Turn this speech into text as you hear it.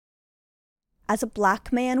As a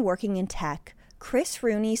Black man working in tech, Chris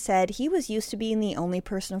Rooney said he was used to being the only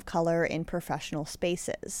person of color in professional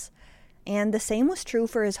spaces. And the same was true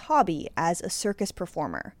for his hobby as a circus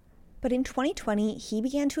performer. But in 2020, he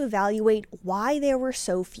began to evaluate why there were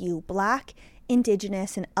so few Black,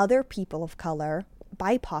 Indigenous, and other people of color,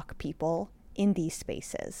 BIPOC people, in these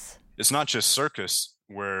spaces. It's not just circus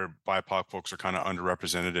where BIPOC folks are kind of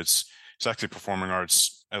underrepresented. It's actually performing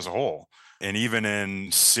arts as a whole. And even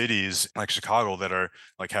in cities like Chicago that are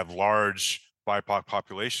like have large BIPOC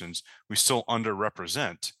populations, we still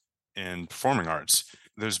underrepresent in performing arts.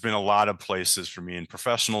 There's been a lot of places for me in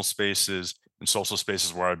professional spaces and social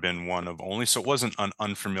spaces where I've been one of only. So it wasn't an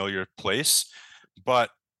unfamiliar place. But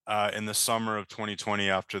in the summer of 2020,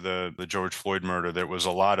 after the George Floyd murder, there was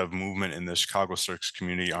a lot of movement in the Chicago circus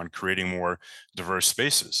community on creating more diverse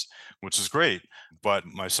spaces, which is great. But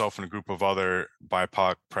myself and a group of other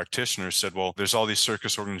BIPOC practitioners said, well, there's all these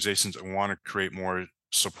circus organizations that want to create more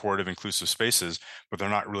supportive, inclusive spaces, but they're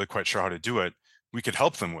not really quite sure how to do it. We could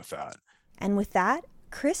help them with that. And with that,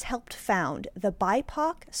 Chris helped found the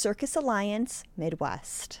BIPOC Circus Alliance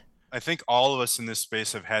Midwest. I think all of us in this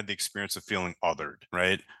space have had the experience of feeling othered,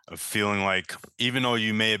 right? Of feeling like even though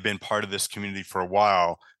you may have been part of this community for a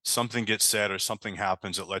while, something gets said or something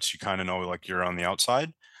happens that lets you kind of know like you're on the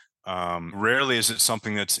outside. Rarely is it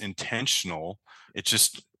something that's intentional. It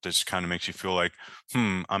just kind of makes you feel like,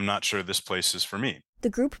 I'm not sure this place is for me. The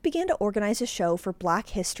group began to organize a show for Black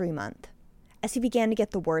History Month. As he began to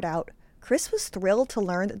get the word out, Chris was thrilled to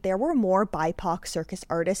learn that there were more BIPOC circus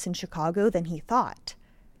artists in Chicago than he thought.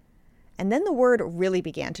 And then the word really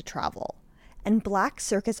began to travel, and Black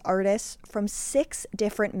circus artists from 6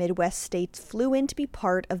 different Midwest states flew in to be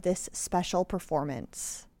part of this special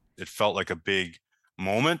performance. It felt like a big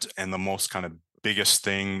moment and the most kind of biggest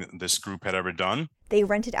thing this group had ever done. They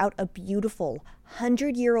rented out a beautiful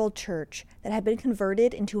 100-year-old church that had been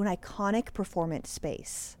converted into an iconic performance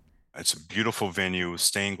space. It's a beautiful venue,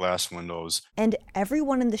 stained glass windows. And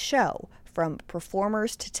everyone in the show, from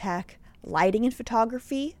performers to tech, lighting and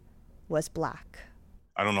photography, was Black.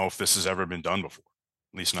 I don't know if this has ever been done before,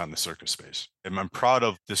 at least not in the circus space. And I'm proud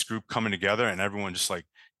of this group coming together and everyone just like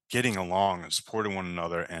getting along and supporting one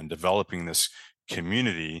another and developing this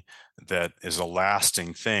community that is a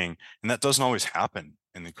lasting thing. And that doesn't always happen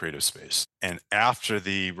in the creative space. And after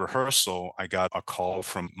the rehearsal, I got a call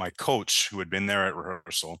from my coach who had been there at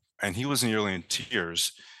rehearsal, and he was nearly in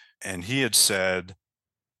tears. And he had said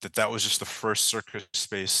that was just the first circus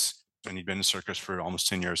space, and he'd been in circus for almost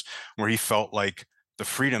 10 years, where he felt like the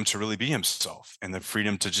freedom to really be himself and the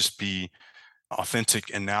freedom to just be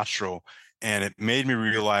authentic and natural. And it made me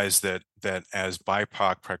realize that as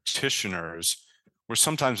BIPOC practitioners, we're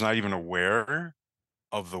sometimes not even aware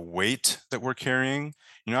of the weight that we're carrying.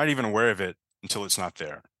 You're not even aware of it until it's not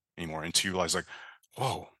there anymore, until you realize like,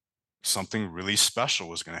 whoa, something really special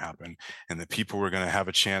was going to happen, and that people were going to have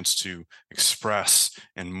a chance to express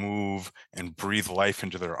and move and breathe life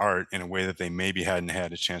into their art in a way that they maybe hadn't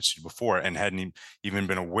had a chance to before and hadn't even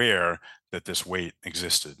been aware that this weight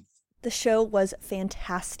existed. The show was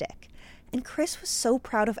fantastic, and Chris was so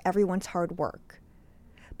proud of everyone's hard work.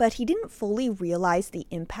 But he didn't fully realize the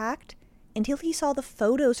impact until he saw the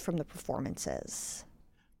photos from the performances.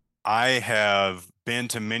 I have been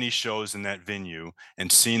to many shows in that venue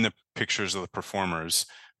and seen the pictures of the performers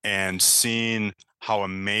and seen how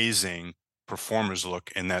amazing performers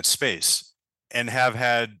look in that space, and have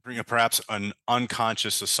had perhaps an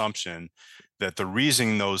unconscious assumption that the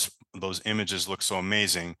reason those images look so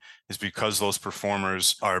amazing is because those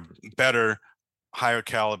performers are better, higher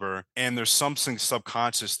caliber, and there's something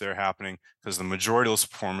subconscious there happening because the majority of those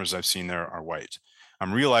performers I've seen there are white.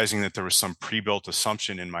 I'm realizing that there was some pre-built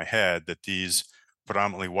assumption in my head that these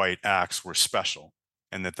predominantly white acts were special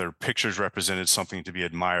and that their pictures represented something to be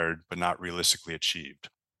admired but not realistically achieved.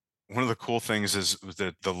 One of the cool things is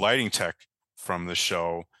that the lighting tech from the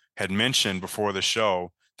show had mentioned before the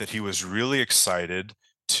show that he was really excited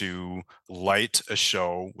to light a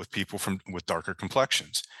show with people with darker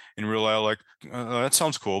complexions. And we were like, that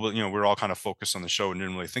sounds cool, but we're all kind of focused on the show and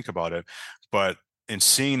didn't really think about it. But in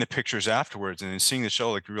seeing the pictures afterwards and in seeing the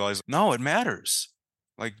show, like you realize, no, it matters.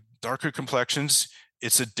 Like darker complexions,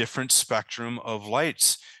 it's a different spectrum of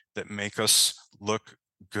lights that make us look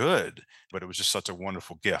good. But it was just such a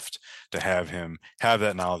wonderful gift to have him have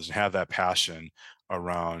that knowledge and have that passion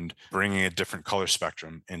around bringing a different color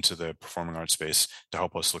spectrum into the performing arts space to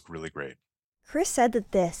help us look really great. Chris said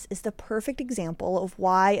that this is the perfect example of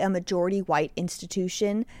why a majority white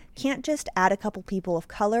institution can't just add a couple people of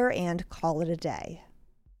color and call it a day.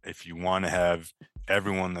 If you want to have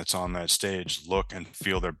everyone that's on that stage look and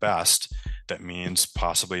feel their best, that means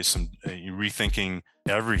possibly you rethinking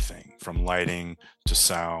everything from lighting to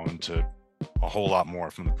sound to a whole lot more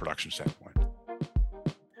from the production standpoint.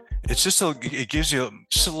 It gives you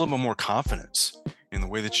just a little bit more confidence in the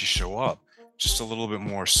way that you show up, just a little bit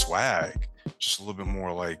more swag, just a little bit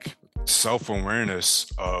more like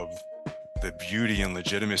self-awareness of the beauty and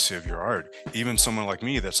legitimacy of your art. Even someone like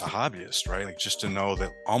me that's a hobbyist, right? Like, just to know that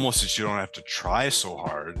almost that you don't have to try so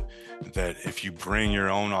hard, that if you bring your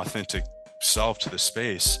own authentic self to the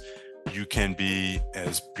space, you can be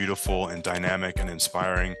as beautiful and dynamic and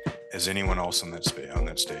inspiring as anyone else on that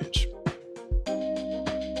stage.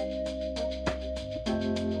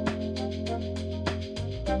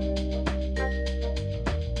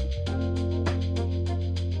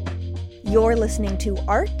 You're listening to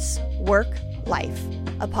Arts, Work, Life,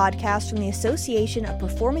 a podcast from the Association of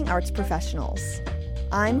Performing Arts Professionals.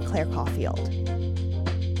 I'm Claire Caulfield.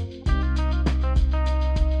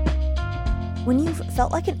 When you've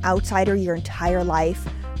felt like an outsider your entire life,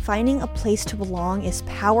 finding a place to belong is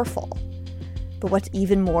powerful. But what's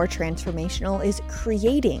even more transformational is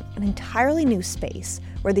creating an entirely new space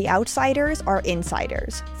where the outsiders are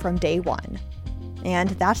insiders from day one.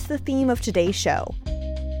 And that's the theme of today's show.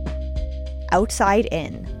 Outside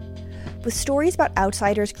In, with stories about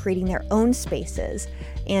outsiders creating their own spaces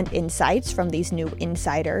and insights from these new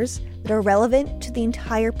insiders that are relevant to the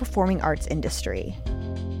entire performing arts industry.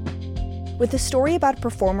 With a story about a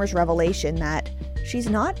performer's revelation that she's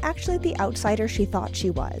not actually the outsider she thought she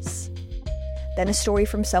was. Then a story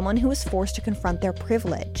from someone who was forced to confront their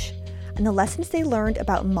privilege and the lessons they learned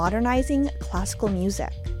about modernizing classical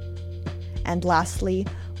music. And lastly,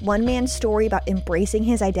 one man's story about embracing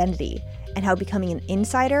his identity and how becoming an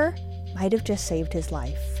insider might have just saved his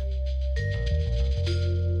life.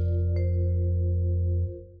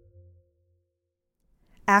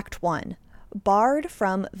 Act 1. Barred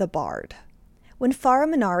from the Bard. When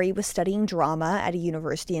Farah Minari was studying drama at a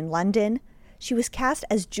university in London, she was cast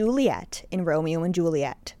as Juliet in Romeo and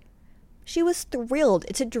Juliet. She was thrilled.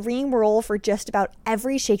 It's a dream role for just about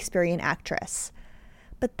every Shakespearean actress.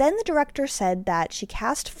 But then the director said that she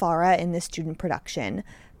cast Farah in this student production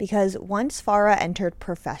because once Farah entered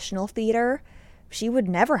professional theater, she would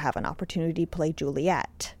never have an opportunity to play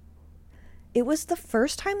Juliet. It was the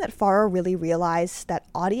first time that Farah really realized that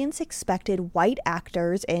audience expected white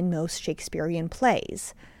actors in most Shakespearean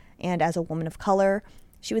plays, and as a woman of color,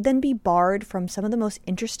 she would then be barred from some of the most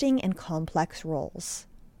interesting and complex roles.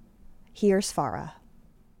 Here's Farah.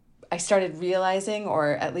 I started realizing,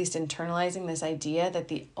 or at least internalizing, this idea that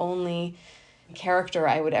the only character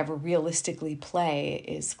I would ever realistically play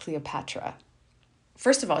is Cleopatra.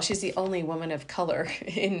 First of all, she's the only woman of color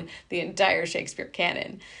in the entire Shakespeare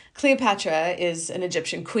canon. Cleopatra is an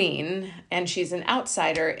Egyptian queen, and she's an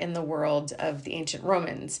outsider in the world of the ancient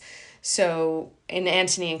Romans. So in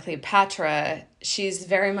Antony and Cleopatra, she's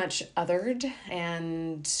very much othered,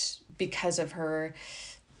 and because of her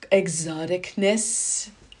exoticness,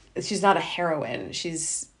 she's not a heroine,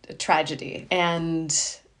 she's a tragedy. And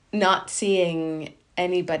not seeing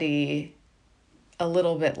anybody a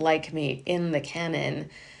little bit like me in the canon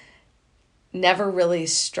never really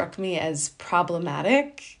struck me as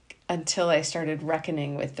problematic until I started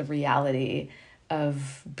reckoning with the reality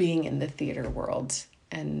of being in the theater world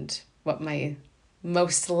and what my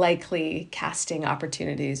most likely casting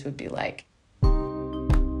opportunities would be like.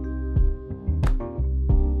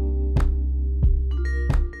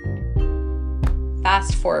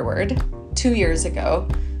 Fast forward 2 years ago,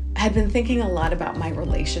 I had been thinking a lot about my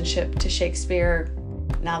relationship to Shakespeare.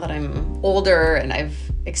 Now that I'm older and I've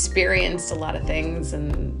experienced a lot of things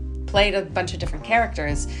and played a bunch of different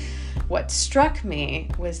characters, what struck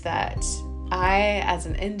me was that I, as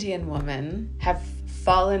an Indian woman, have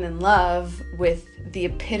fallen in love with the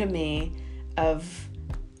epitome of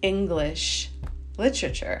English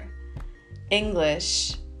literature.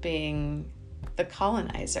 English being the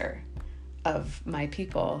colonizer of my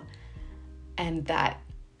people. And that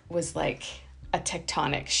was like a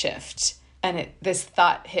tectonic shift. And this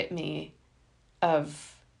thought hit me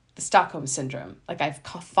of the Stockholm Syndrome. Like, I've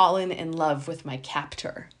fallen in love with my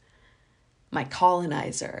captor, my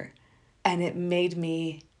colonizer, and it made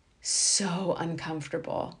me so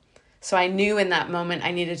uncomfortable. So I knew in that moment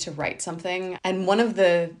I needed to write something. And one of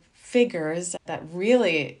the figures that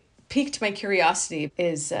really piqued my curiosity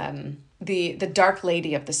is the Dark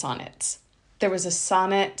Lady of the Sonnets. There was a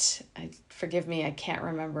sonnet, forgive me, I can't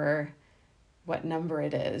remember what number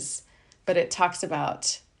it is, but it talks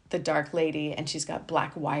about the Dark Lady, and she's got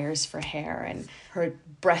black wires for hair, and her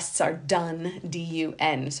breasts are dun,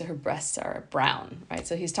 D-U-N, so her breasts are brown, right?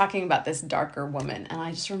 So he's talking about this darker woman, and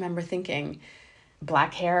I just remember thinking,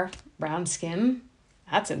 black hair, brown skin,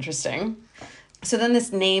 That's interesting. So then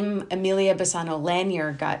this name, Emilia Bassano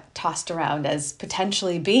Lanier, got tossed around as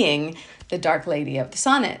potentially being the Dark Lady of the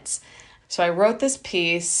Sonnets. So I wrote this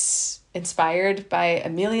piece inspired by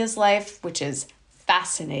Emilia's life, which is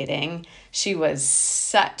fascinating. She was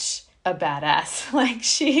such a badass. Like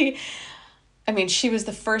she was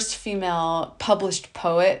the first female published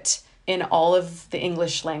poet in all of the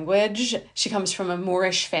English language. She comes from a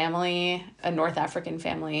Moorish family, a North African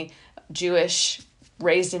family, Jewish,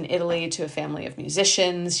 raised in Italy to a family of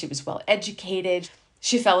musicians. She was well educated.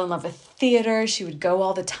 She fell in love with theater. She would go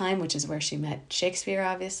all the time, which is where she met Shakespeare,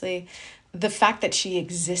 obviously. The fact that she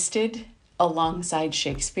existed alongside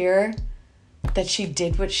Shakespeare, that she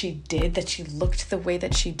did what she did, that she looked the way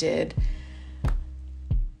that she did,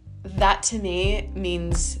 that to me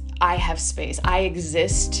means I have space. I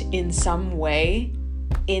exist in some way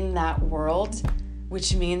in that world,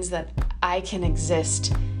 which means that I can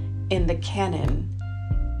exist in the canon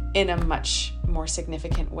in a much more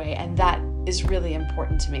significant way. And that is really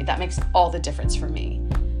important to me. That makes all the difference for me.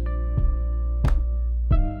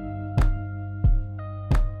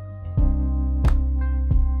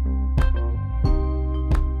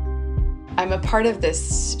 I'm a part of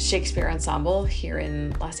this Shakespeare ensemble here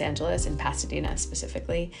in Los Angeles, in Pasadena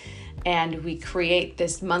specifically, and we create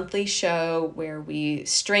this monthly show where we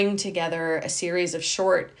string together a series of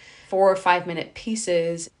short 4 or 5 minute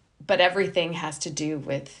pieces, but everything has to do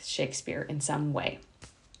with Shakespeare in some way.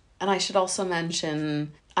 And I should also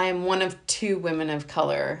mention, I am one of 2 women of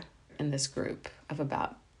color in this group of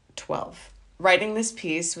about 12. Writing this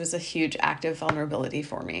piece was a huge act of vulnerability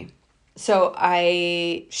for me. So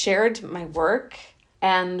I shared my work,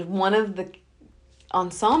 and one of the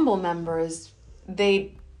ensemble members,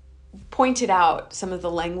 they pointed out some of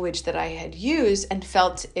the language that I had used and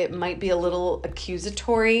felt it might be a little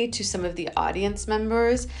accusatory to some of the audience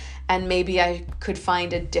members, and maybe I could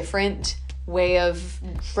find a different way of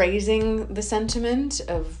phrasing the sentiment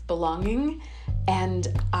of belonging. And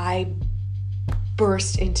I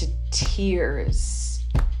burst into tears.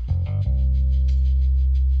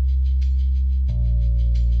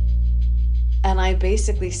 And I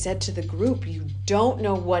basically said to the group, you don't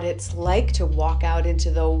know what it's like to walk out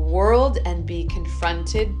into the world and be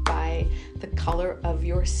confronted by the color of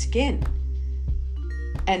your skin.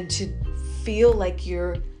 And to feel like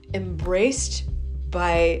you're embraced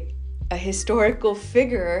by a historical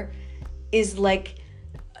figure is like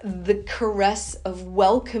the caress of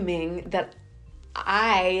welcoming that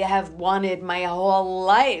I have wanted my whole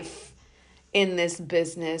life in this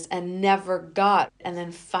business and never got. And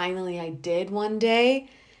then finally I did one day,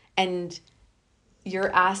 and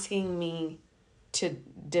you're asking me to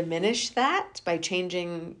diminish that by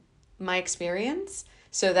changing my experience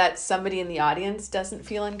so that somebody in the audience doesn't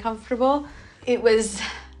feel uncomfortable. It was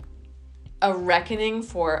a reckoning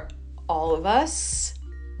for all of us.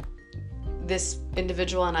 This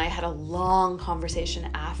individual and I had a long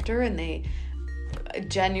conversation after, and they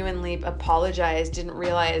genuinely apologized, didn't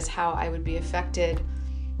realize how I would be affected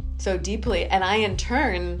so deeply. And I, in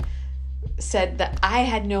turn, said that I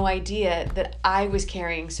had no idea that I was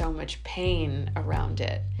carrying so much pain around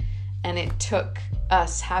it. And it took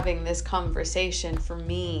us having this conversation for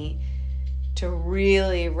me to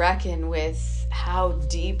really reckon with how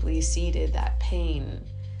deeply seated that pain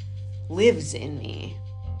lives in me.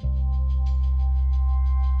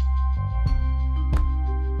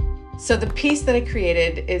 So the piece that I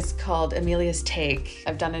created is called Emilia's Take.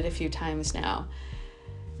 I've done it a few times now.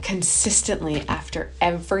 Consistently, after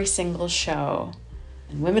every single show,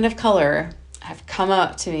 and women of color have come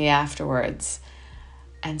up to me afterwards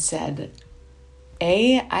and said,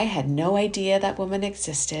 A, I had no idea that woman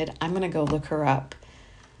existed. I'm going to go look her up.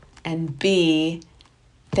 And B,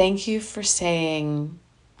 thank you for saying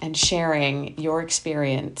and sharing your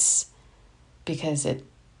experience, because it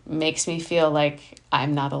makes me feel like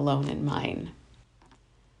I'm not alone in mine.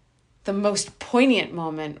 The most poignant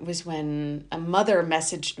moment was when a mother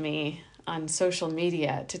messaged me on social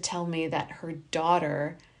media to tell me that her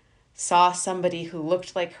daughter saw somebody who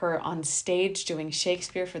looked like her on stage doing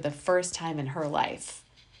Shakespeare for the first time in her life.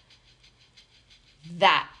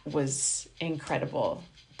 That was incredible,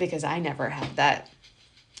 because I never had that.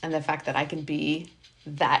 And the fact that I can be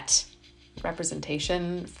that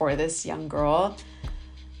representation for this young girl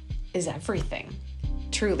is everything,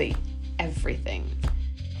 truly everything.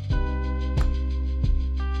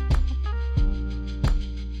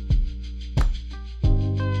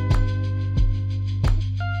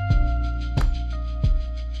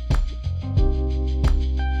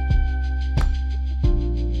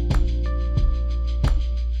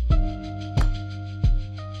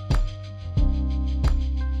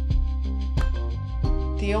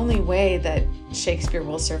 only way that Shakespeare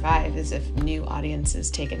will survive is if new audiences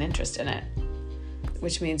take an interest in it,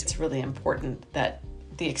 which means it's really important that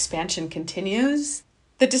the expansion continues.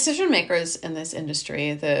 The decision makers in this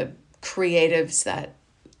industry, the creatives that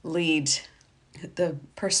lead, the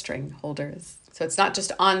purse string holders. So it's not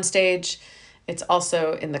just on stage, it's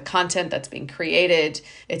also in the content that's being created,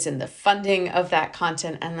 it's in the funding of that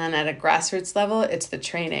content, and then at a grassroots level, it's the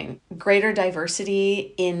training. Greater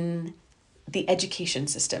diversity in the education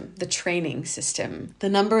system, the training system. The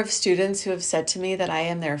number of students who have said to me that I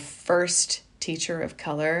am their first teacher of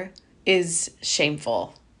color is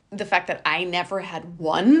shameful. The fact that I never had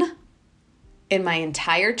one in my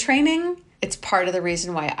entire training, it's part of the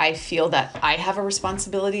reason why I feel that I have a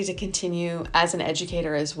responsibility to continue as an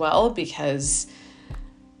educator as well, because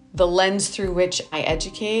the lens through which I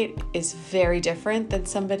educate is very different than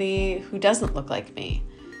somebody who doesn't look like me.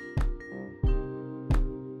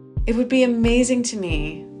 It would be amazing to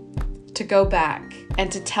me to go back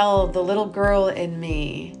and to tell the little girl in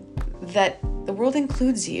me that the world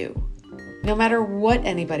includes you. No matter what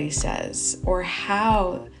anybody says or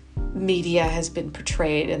how media has been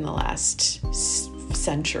portrayed in the last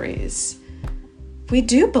centuries, we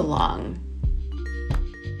do belong.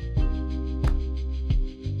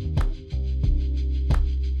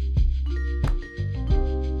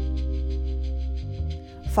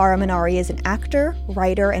 Farah Manari is an actor,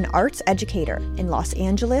 writer, and arts educator in Los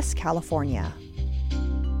Angeles, California.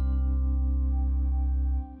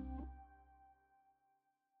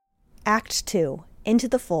 Act 2, Into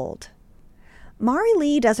the Fold. Mari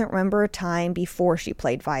Lee doesn't remember a time before she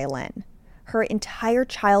played violin. Her entire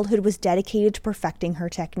childhood was dedicated to perfecting her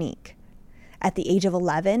technique. At the age of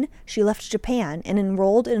 11, she left Japan and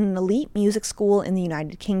enrolled in an elite music school in the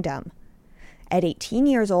United Kingdom. At 18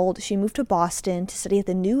 years old, she moved to Boston to study at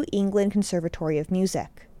the New England Conservatory of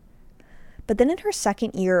Music. But then in her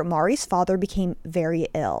second year, Mari's father became very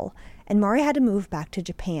ill, and Mari had to move back to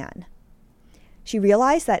Japan. She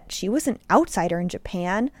realized that she was an outsider in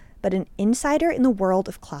Japan, but an insider in the world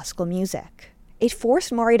of classical music. It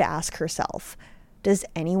forced Mari to ask herself, does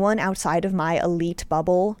anyone outside of my elite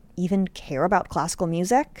bubble even care about classical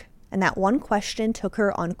music? And that one question took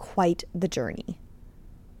her on quite the journey.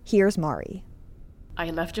 Here's Mari. I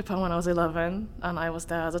left Japan when I was 11, and I was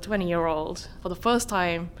there as a 20-year-old for the first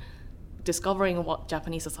time discovering what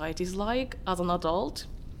Japanese society is like as an adult.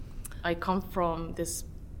 I come from this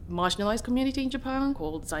marginalized community in Japan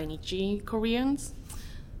called Zainichi Koreans.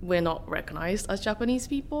 We're not recognized as Japanese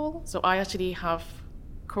people, so I actually have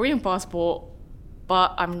Korean passport,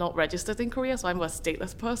 but I'm not registered in Korea, so I'm a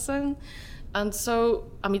stateless person. And so,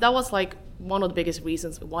 that was like one of the biggest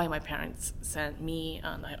reasons why my parents sent me,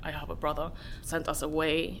 and I have a brother, sent us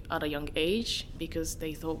away at a young age, because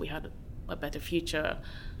they thought we had a better future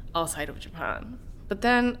outside of Japan. But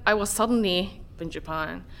then I was suddenly in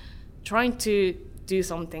Japan trying to do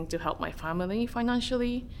something to help my family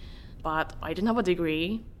financially, but I didn't have a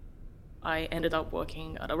degree. I ended up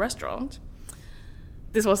working at a restaurant.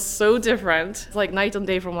 This was so different. It's like night and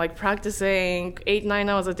day, from like practicing 8-9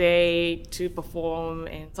 hours a day to perform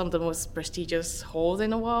in some of the most prestigious halls in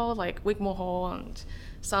the world, like Wigmore Hall and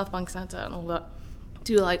South Bank Center and all that,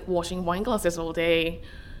 to like washing wine glasses all day,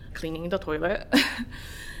 cleaning the toilet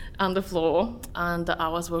and the floor, and the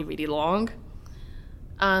hours were really long.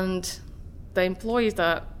 And the employees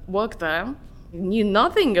that worked there knew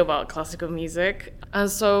nothing about classical music.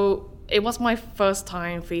 And so it was my first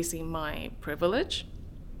time facing my privilege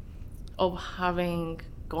of having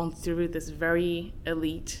gone through this very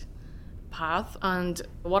elite path. And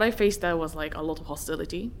what I faced there was like a lot of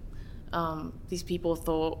hostility. These people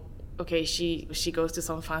thought, okay, she goes to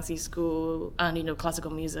some fancy school, and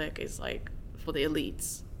classical music is like for the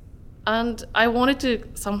elites. And I wanted to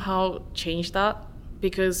somehow change that,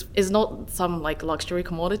 because it's not some like luxury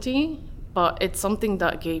commodity, but it's something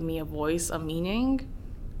that gave me a voice, a meaning.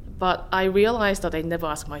 But I realized that I never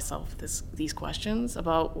asked myself these questions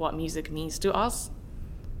about what music means to us,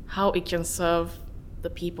 how it can serve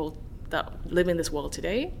the people that live in this world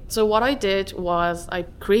today. So what I did was I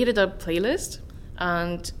created a playlist,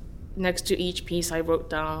 and next to each piece I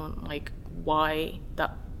wrote down like why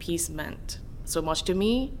that piece meant so much to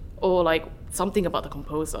me, or like something about the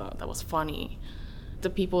composer that was funny.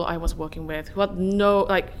 The people I was working with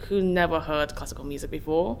who never heard classical music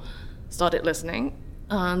before started listening,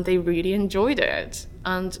 and they really enjoyed it.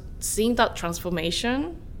 And seeing that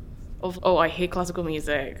transformation of, oh, I hate classical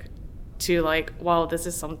music, to like, wow, this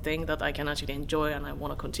is something that I can actually enjoy and I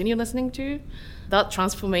want to continue listening to, that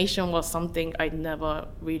transformation was something I'd never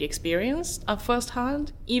really experienced at first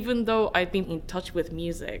hand, even though I'd been in touch with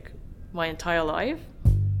music my entire life.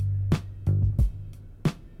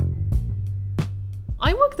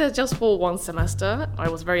 I worked there just for one semester. I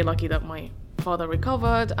was very lucky that my father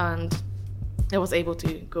recovered and I was able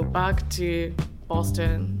to go back to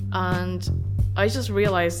Boston. And I just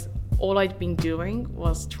realized all I'd been doing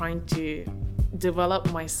was trying to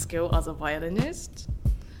develop my skill as a violinist,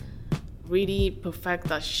 really perfect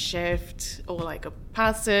that shift or like a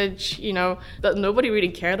passage, that nobody really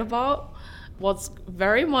cared about, was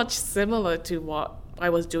very much similar to what I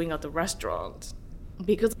was doing at the restaurant,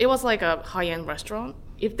 because it was like a high-end restaurant.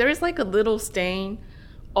 If there is like a little stain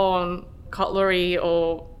on cutlery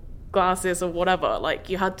or glasses or whatever, like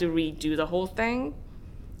you had to redo the whole thing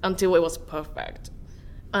until it was perfect.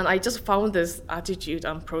 And I just found this attitude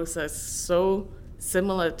and process so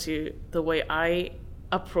similar to the way I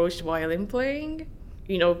approached violin playing.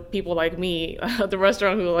 People like me at the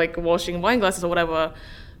restaurant who were like washing wine glasses or whatever,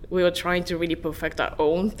 we were trying to really perfect our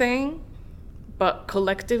own thing. But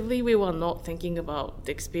collectively, we were not thinking about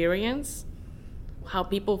the experience, how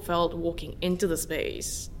people felt walking into the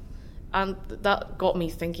space. And that got me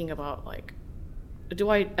thinking about, like, do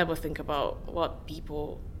I ever think about what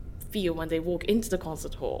people feel when they walk into the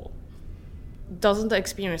concert hall? Doesn't the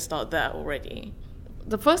experience start there already?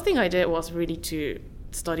 The first thing I did was really to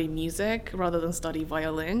study music rather than study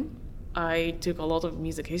violin. I took a lot of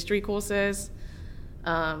music history courses,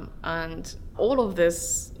 and all of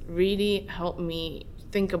this really helped me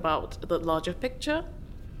think about the larger picture.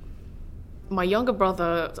 My younger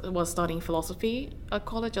brother was studying philosophy at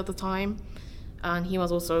college at the time, and he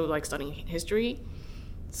was also like studying history.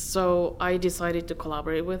 So I decided to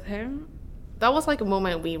collaborate with him. That was like a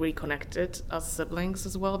moment we reconnected as siblings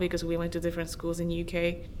as well, because we went to different schools in the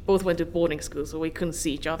UK. Both went to boarding schools, so we couldn't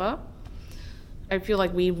see each other. I feel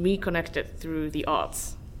like we reconnected through the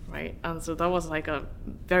arts, right? And so that was like a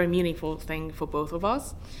very meaningful thing for both of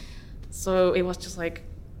us. So it was just like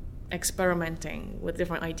experimenting with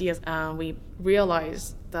different ideas, and we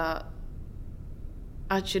realized that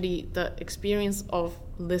actually the experience of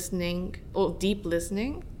listening or deep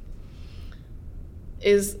listening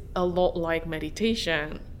is a lot like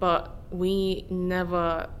meditation, but we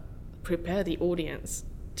never prepare the audience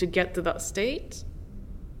to get to that state.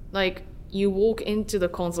 Like, you walk into the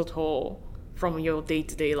concert hall from your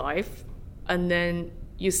day-to-day life, and then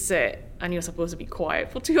you sit and you're supposed to be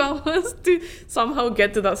quiet for 2 hours to somehow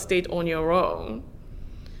get to that state on your own.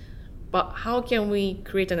 But how can we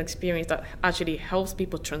create an experience that actually helps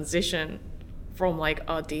people transition from like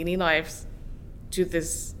our daily lives to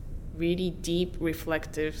this really deep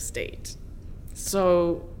reflective state?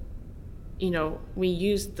 So, we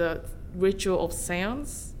use the ritual of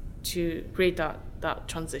seance to create that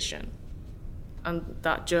transition. And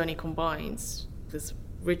that journey combines this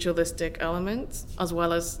ritualistic element as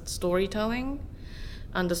well as storytelling.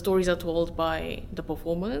 And the stories are told by the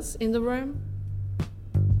performers in the room.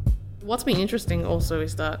 What's been interesting also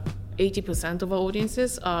is that 80% of our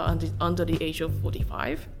audiences are under the age of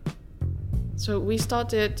 45. So we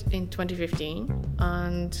started in 2015,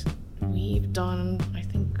 and we've done, I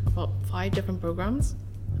think, about 5 different programs.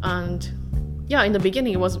 And yeah, in the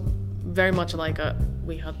beginning, it was very much like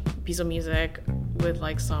we had a piece of music with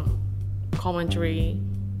like some commentary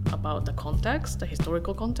about the context, the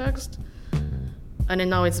historical context. And then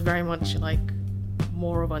now it's very much like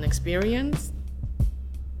more of an experience.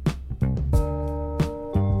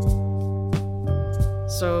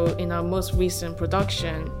 So in our most recent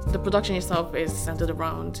production, the production itself is centered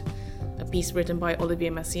around a piece written by Olivier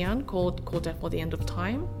Messiaen called Quartet for the End of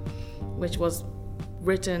Time, which was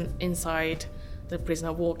written inside the prisoner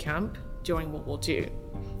of war camp during World War II.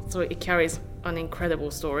 So it carries an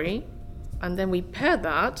incredible story. And then we pair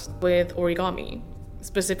that with origami,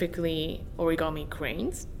 specifically origami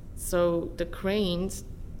cranes. So the cranes,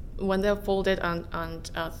 when they're folded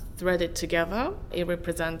and threaded together, it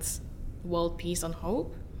represents world peace and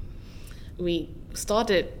hope. We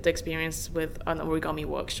started the experience with an origami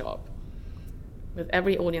workshop, with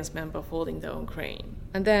every audience member folding their own crane.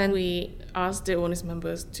 And then we asked the audience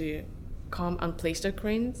members to come and place their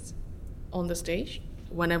cranes on the stage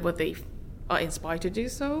whenever they are inspired to do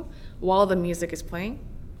so, while the music is playing.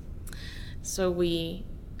 So we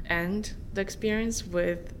end the experience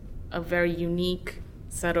with a very unique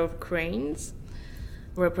set of cranes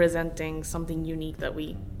representing something unique that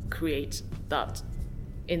we create that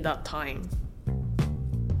in that time.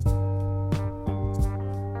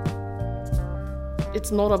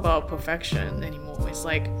 It's not about perfection anymore. It's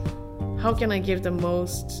like, how can I give the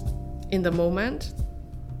most in the moment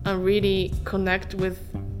and really connect with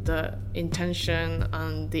the intention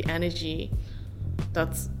and the energy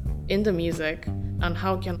that's in the music, and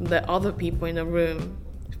how can the other people in the room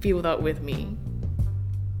feel that with me?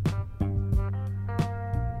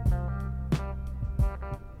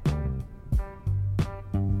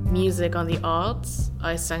 music and the arts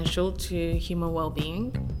are essential to human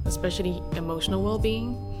well-being, especially emotional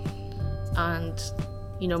well-being. And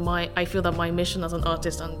I feel that my mission as an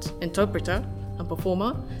artist and interpreter and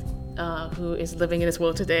performer who is living in this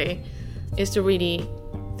world today is to really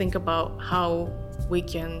think about how we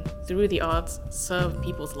can, through the arts, serve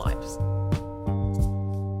people's lives.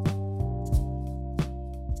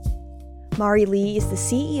 Mari Lee is the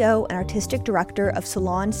CEO and artistic director of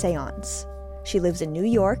Salon Seance. She lives in New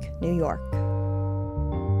York, New York.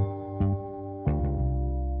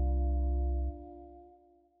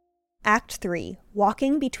 Act 3,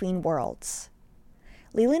 Walking Between Worlds.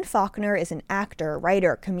 Leland Faulkner is an actor,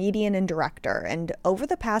 writer, comedian, and director, and over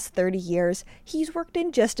the past 30 years, he's worked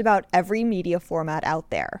in just about every media format out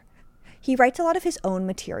there. He writes a lot of his own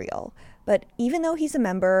material, but even though he's a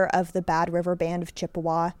member of the Bad River Band of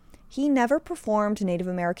Chippewa, he never performed Native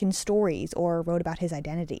American stories or wrote about his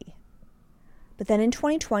identity. But then in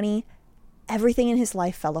 2020, everything in his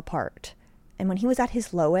life fell apart. And when he was at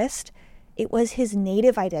his lowest, it was his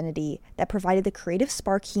Native identity that provided the creative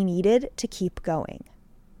spark he needed to keep going.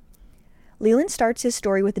 Leland starts his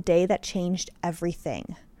story with the day that changed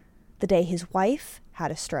everything. The day his wife had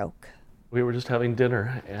a stroke. We were just having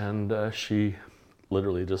dinner, and she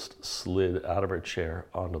literally just slid out of her chair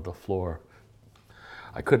onto the floor.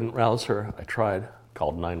 I couldn't rouse her. I tried,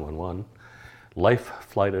 called 911. Life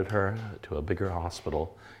flighted her to a bigger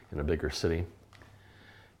hospital in a bigger city.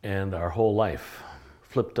 And our whole life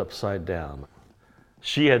flipped upside down.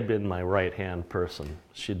 She had been my right-hand person.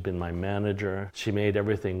 She'd been my manager. She made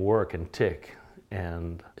everything work and tick.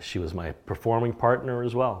 And she was my performing partner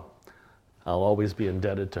as well. I'll always be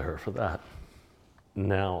indebted to her for that.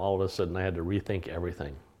 Now, all of a sudden, I had to rethink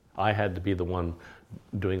everything. I had to be the one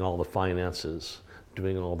doing all the finances,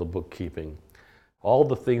 doing all the bookkeeping. All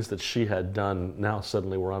the things that she had done now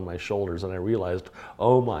suddenly were on my shoulders, and I realized,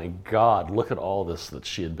 oh my God, look at all this that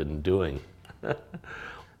she had been doing.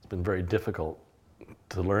 It's been very difficult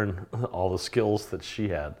to learn all the skills that she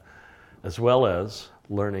had, as well as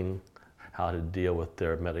learning how to deal with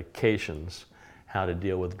their medications, how to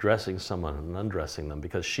deal with dressing someone and undressing them,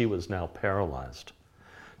 because she was now paralyzed.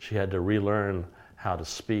 She had to relearn how to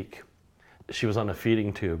speak. She was on a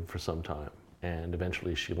feeding tube for some time, and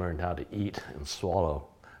eventually she learned how to eat and swallow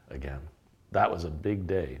again. That was a big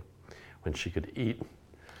day when she could eat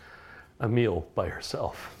a meal by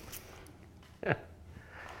herself.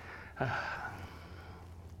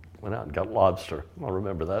 Went out and got lobster. I'll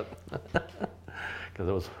remember that because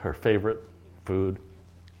it was her favorite food.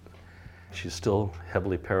 She's still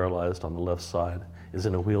heavily paralyzed on the left side, is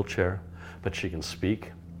in a wheelchair, but she can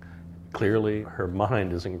speak clearly. Her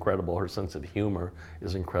mind is incredible. Her sense of humor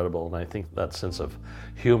is incredible. And I think that sense of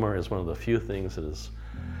humor is one of the few things that has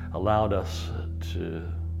allowed us to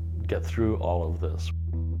get through all of this.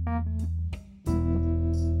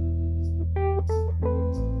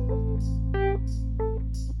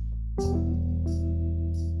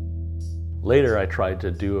 Later, I tried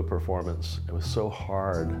to do a performance. It was so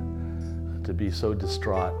hard to be so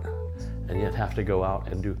distraught and yet have to go out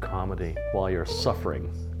and do comedy while you're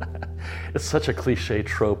suffering. It's such a cliche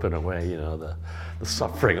trope in a way, you know, the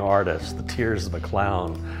suffering artist, the tears of a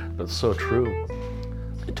clown, but it's so true.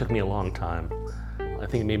 It took me a long time. I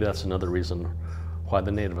think maybe that's another reason why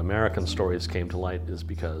the Native American stories came to light, is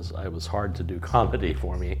because it was hard to do comedy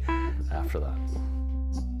for me after that.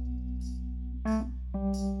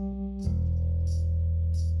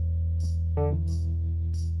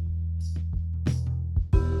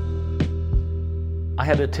 I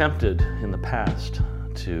had attempted in the past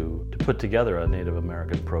to put together a Native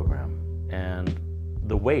American program, and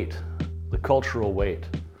the weight, the cultural weight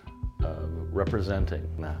of representing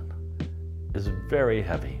that is very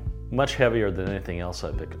heavy, much heavier than anything else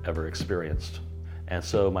I've ever experienced. And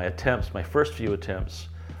so my first few attempts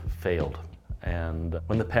failed. And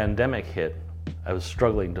when the pandemic hit, I was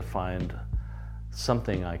struggling to find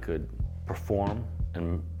something I could perform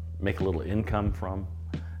and make a little income from,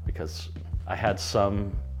 because I had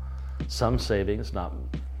some savings, not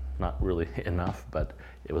really enough, but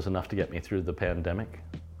it was enough to get me through the pandemic,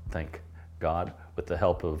 thank God, with the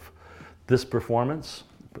help of this performance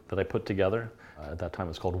that I put together. At that time it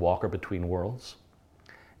was called Walker Between Worlds.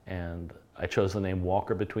 And I chose the name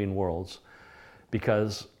Walker Between Worlds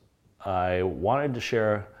because I wanted to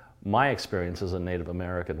share my experience as a Native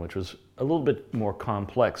American, which was a little bit more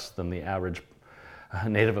complex than the average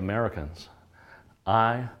Native Americans.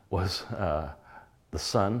 I was the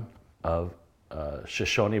son of a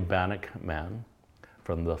Shoshone-Bannock man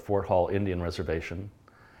from the Fort Hall Indian Reservation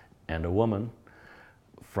and a woman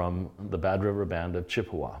from the Bad River Band of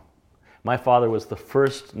Chippewa. My father was the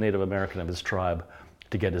first Native American of his tribe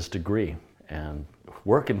to get his degree and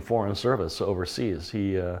work in foreign service overseas.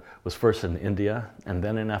 He was first in India and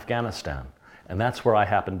then in Afghanistan. And that's where I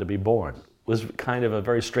happened to be born. It was kind of a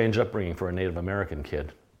very strange upbringing for a Native American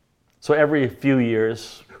kid. So every few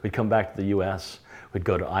years, we'd come back to the US, we'd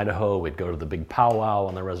go to Idaho, we'd go to the big powwow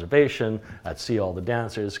on the reservation, I'd see all the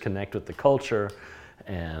dancers, connect with the culture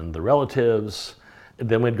and the relatives.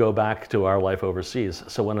 Then we'd go back to our life overseas.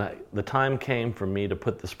 So when the time came for me to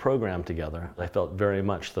put this program together, I felt very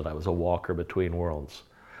much that I was a walker between worlds.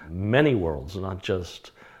 Many worlds, not just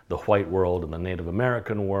the white world and the Native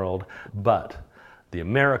American world, but the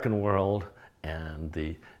American world and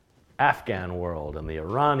the Afghan world and the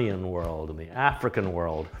Iranian world and the African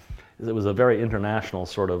world. It was a very international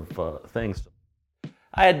sort of thing.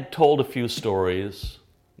 I had told a few stories,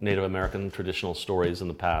 Native American traditional stories in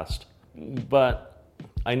the past, but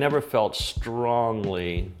I never felt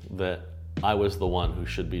strongly that I was the one who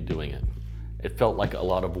should be doing it. It felt like a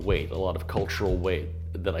lot of weight, a lot of cultural weight,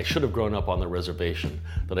 that I should have grown up on the reservation,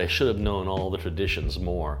 that I should have known all the traditions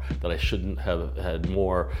more, that I shouldn't have had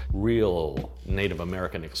more real Native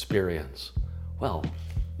American experience. Well,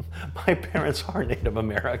 my parents are Native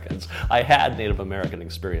Americans. I had Native American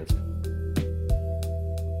experience.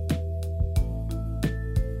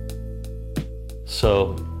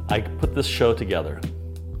 So I put this show together,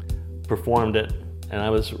 performed it, and I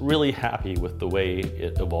was really happy with the way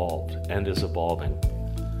it evolved and is evolving.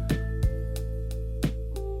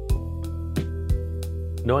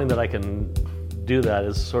 Knowing that I can do that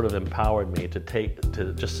has sort of empowered me to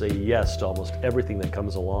just say yes to almost everything that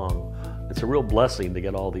comes along. It's a real blessing to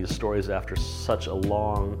get all these stories after such a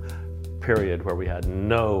long period where we had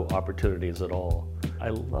no opportunities at all. I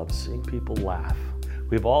love seeing people laugh.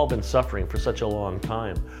 We've all been suffering for such a long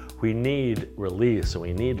time. We need release, and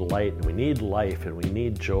we need light, and we need life, and we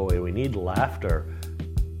need joy, and we need laughter.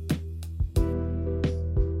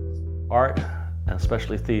 Art, and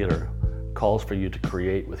especially theater, calls for you to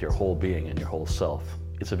create with your whole being and your whole self.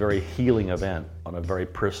 It's a very healing event on a very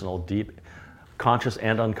personal, deep, conscious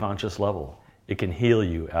and unconscious level. It can heal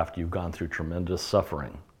you after you've gone through tremendous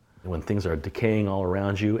suffering. When things are decaying all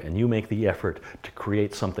around you and you make the effort to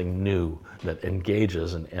create something new that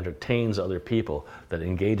engages and entertains other people, that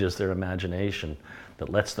engages their imagination, that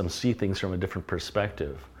lets them see things from a different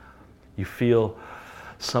perspective, you feel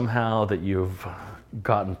somehow that you've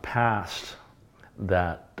gotten past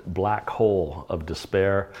that black hole of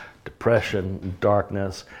despair, depression,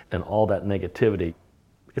 darkness, and all that negativity.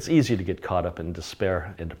 It's easy to get caught up in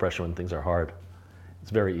despair and depression when things are hard.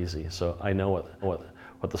 It's very easy. So I know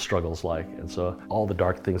what the struggle's like. And so all the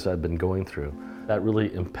dark things I've been going through, that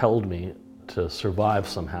really impelled me to survive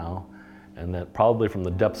somehow. And that probably from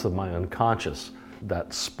the depths of my unconscious,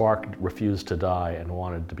 that spark refused to die and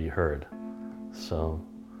wanted to be heard. So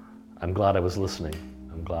I'm glad I was listening.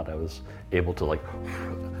 I'm glad I was able to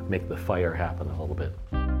make the fire happen a little bit.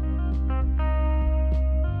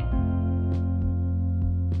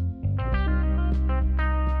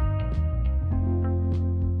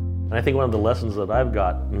 And I think one of the lessons that I've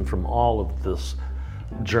gotten from all of this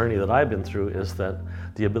journey that I've been through is that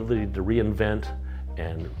the ability to reinvent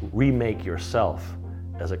and remake yourself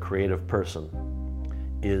as a creative person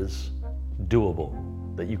is doable,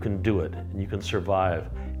 that you can do it and you can survive,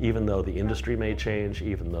 even though the industry may change,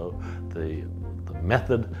 even though the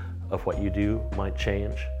method of what you do might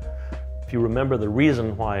change. If you remember the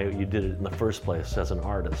reason why you did it in the first place as an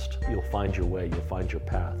artist, you'll find your way, you'll find your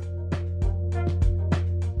path.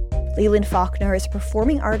 Leland Faulkner is a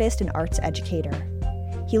performing artist and arts educator.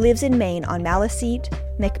 He lives in Maine on Maliseet,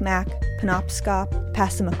 Micmac, Penobscot,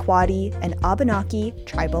 Passamaquoddy, and Abenaki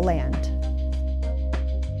tribal land.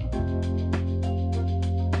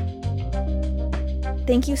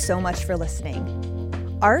 Thank you so much for listening.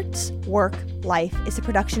 Arts, Work, Life is a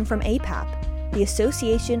production from APAP, the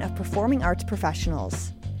Association of Performing Arts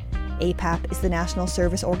Professionals. APAP is the national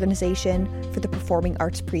service organization for the performing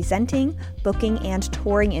arts presenting, booking, and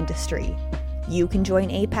touring industry. You can join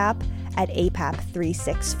APAP at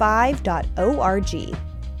apap365.org.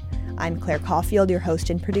 I'm Claire Caulfield, your host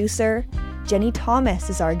and producer. Jenny Thomas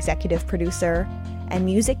is our executive producer, and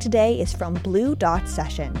music today is from Blue Dot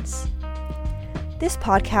Sessions. This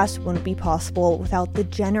podcast wouldn't be possible without the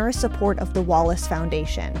generous support of the Wallace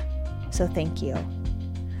Foundation, so thank you.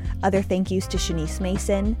 Other thank yous to Shanice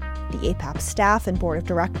Mason, the APAP staff and board of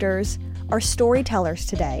directors, our storytellers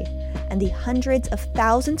today, and the hundreds of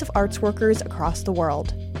thousands of arts workers across the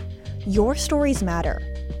world. Your stories matter,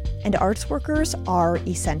 and arts workers are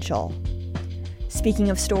essential.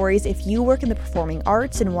 Speaking of stories, if you work in the performing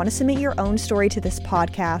arts and want to submit your own story to this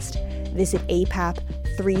podcast, visit apap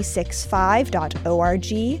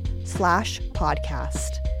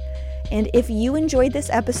 365.org/podcast. And if you enjoyed this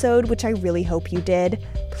episode, which I really hope you did,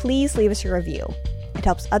 please leave us a review. It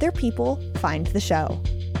helps other people find the show.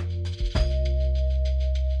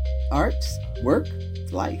 Arts, work,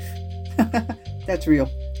 life. That's real.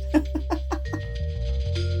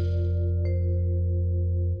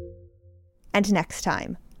 And next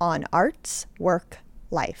time on Arts, Work,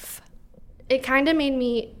 Life. It kind of made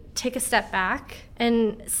me take a step back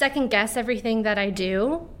and second guess everything that I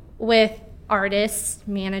do with artists,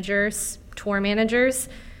 managers, tour managers.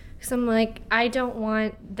 Because I'm like, I don't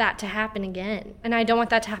want that to happen again. And I don't want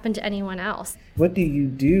that to happen to anyone else. What do you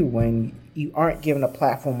do when you aren't given a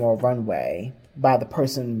platform or a runway by the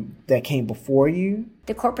person that came before you?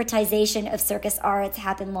 The corporatization of circus arts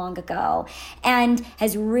happened long ago and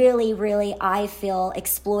has really, I feel,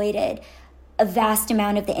 exploited a vast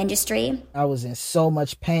amount of the industry. I was in so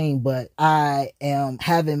much pain, but I am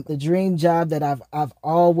having the dream job that I've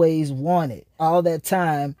always wanted. All that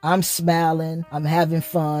time, I'm smiling, I'm having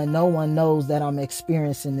fun. No one knows that I'm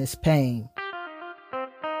experiencing this pain.